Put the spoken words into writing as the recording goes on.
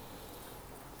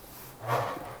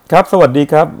ครับสวัสดี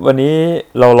ครับวันนี้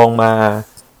เราลองมา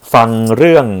ฟังเ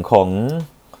รื่องของ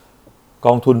ก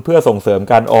องทุนเพื่อส่งเสริม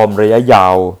การออมระยะยา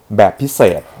วแบบพิเศ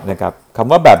ษนะครับค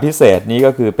ำว่าแบบพิเศษนี้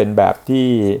ก็คือเป็นแบบที่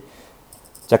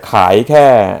จะขายแค่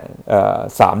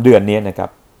3 เดือนนี้นะครั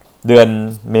บเดือน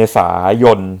เมษาย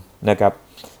นนะครับ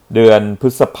เดือนพฤ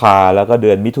ษภาแล้วก็เดื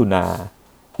อนมิถุนา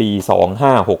ปี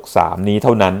2563นี้เ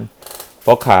ท่านั้นพ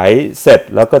อขายเสร็จ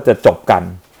แล้วก็จะจบกัน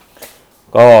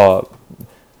ก็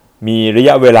มีระย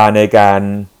ะเวลาในการ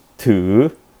ถือ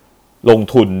ลง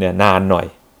ทุนเนี่ยนานหน่อย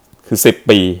คือ10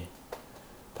 ปี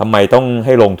ทำไมต้องใ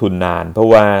ห้ลงทุนนานเพราะ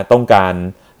ว่าต้องการ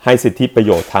ให้สิทธิประโ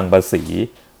ยชน์ทางภาษี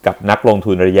กับนักลง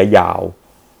ทุนระยะยาว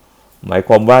หมายค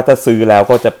วามว่าถ้าซื้อแล้ว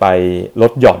ก็จะไปล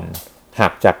ดหย่อนหั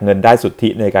กจากเงินได้สุทธิ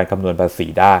ในการคำนวณภาษี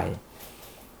ได้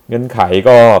เงื่อนไข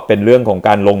ก็เป็นเรื่องของก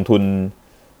ารลงทุน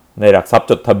ในหลักทรัพย์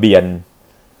จดทะเบียน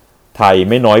ไทย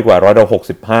ไม่น้อยกว่า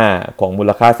165ของมู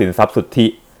ลค่าสินทรัพย์สุทธิ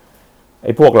ไ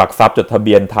อ้พวกหลักทรัพย์จดทะเ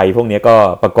บียนไทยพวกนี้ก็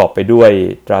ประกอบไปด้วย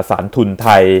ตราสารทุนไท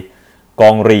ยกอ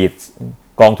งรีท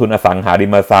กองทุนอสังหาริ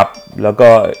มทรัพย์แล้วก็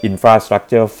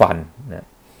Infrastructure Fund นะ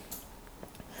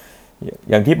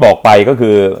อย่างที่บอกไปก็คื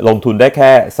อลงทุนได้แ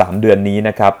ค่3 เดือนนี้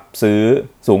นะครับซื้อ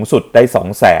สูงสุดได้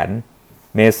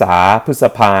 200,000 เมษาพฤษ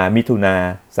ภามิถุนา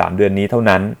3 เดือนนี้เท่า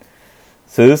นั้น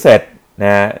ซื้อเสร็จน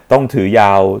ะต้องถือย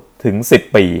าวถึง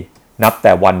10 ปีนับแ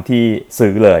ต่วันที่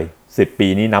ซื้อเลย10 ปี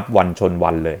นี้นับวันชน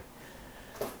วันเลย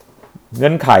เ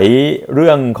งื่อนไขเ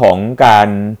รื่องของการ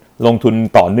ลงทุน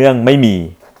ต่อเนื่องไม่มี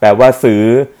แปลว่าซื้อ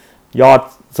ยอด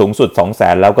สูงสุด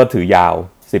 200,000 แล้วก็ถือยาว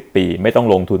10 ปีไม่ต้อง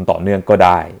ลงทุนต่อเนื่องก็ไ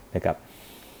ด้นะครับ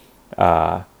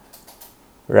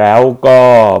แล้วก็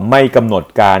ไม่กำหนด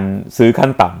การซื้อขั้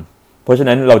นต่ำเพราะฉะ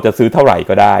นั้นเราจะซื้อเท่าไหร่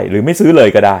ก็ได้หรือไม่ซื้อเลย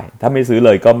ก็ได้ถ้าไม่ซื้อเล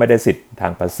ยก็ไม่ได้สิทธิ์ทา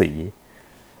งภาษี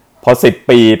พอ10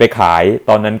 ปีไปขาย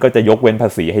ตอนนั้นก็จะยกเว้นภา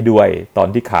ษีให้ด้วยตอน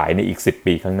ที่ขายในอีก10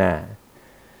 ปีข้างหน้า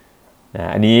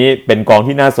อันนี้เป็นกอง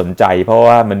ที่น่าสนใจเพราะ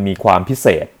ว่ามันมีความพิเศ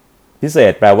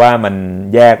ษแปลว่ามัน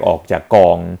แยกออกจากกอ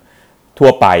งทั่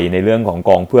วไปในเรื่องของ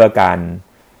กองเพื่อการ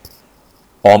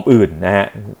ออมอื่นนะฮะ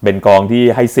เป็นกองที่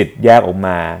ให้สิทธิ์แยกออกม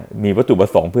ามีวัตถุปร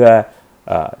ะสงค์เพื่อ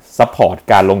ซัพพอร์ต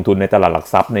การลงทุนในตลาดหลัก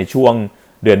ทรัพย์ในช่วง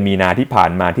เดือนมีนาที่ผ่า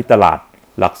นมาที่ตลาด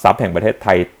หลักทรัพย์แห่งประเทศไท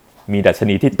ยมีดัช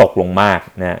นีที่ตกลงมาก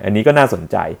นะอันนี้ก็น่าสน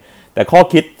ใจแต่ข้อ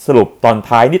คิดสรุปตอน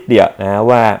ท้ายนิดเดียวนะ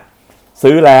ว่า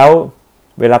ซื้อแล้ว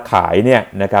เวลาขายเนี่ย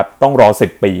นะครับต้องรอ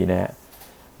10 ปีนะฮะ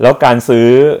แล้วการซื้อ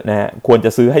นะฮะควรจ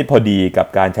ะซื้อให้พอดีกับ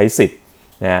การใช้สิทธิ์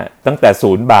นะฮะตั้งแต่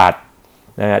0 บาท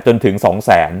นะฮะจนถึง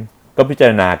 200,000 ก็พิจา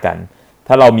รณากัน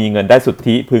ถ้าเรามีเงินได้สุท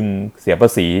ธิพึงเสียภา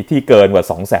ษีที่เกินกว่า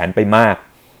 200,000 ไปมาก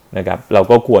นะครับเรา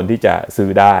ก็ควรที่จะซื้อ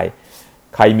ได้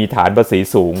ใครมีฐานภาษี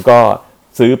สูงก็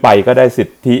ซื้อไปก็ได้สิท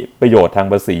ธิประโยชน์ทาง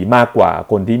ภาษีมากกว่า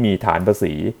คนที่มีฐานภา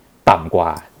ษีต่ำกว่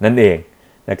านั่นเอง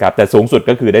นะครับแต่สูงสุด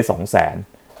ก็คือได้ 200,000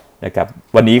 นะครับ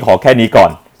วันนี้ขอแค่นี้ก่อ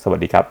นสวัสดีครับ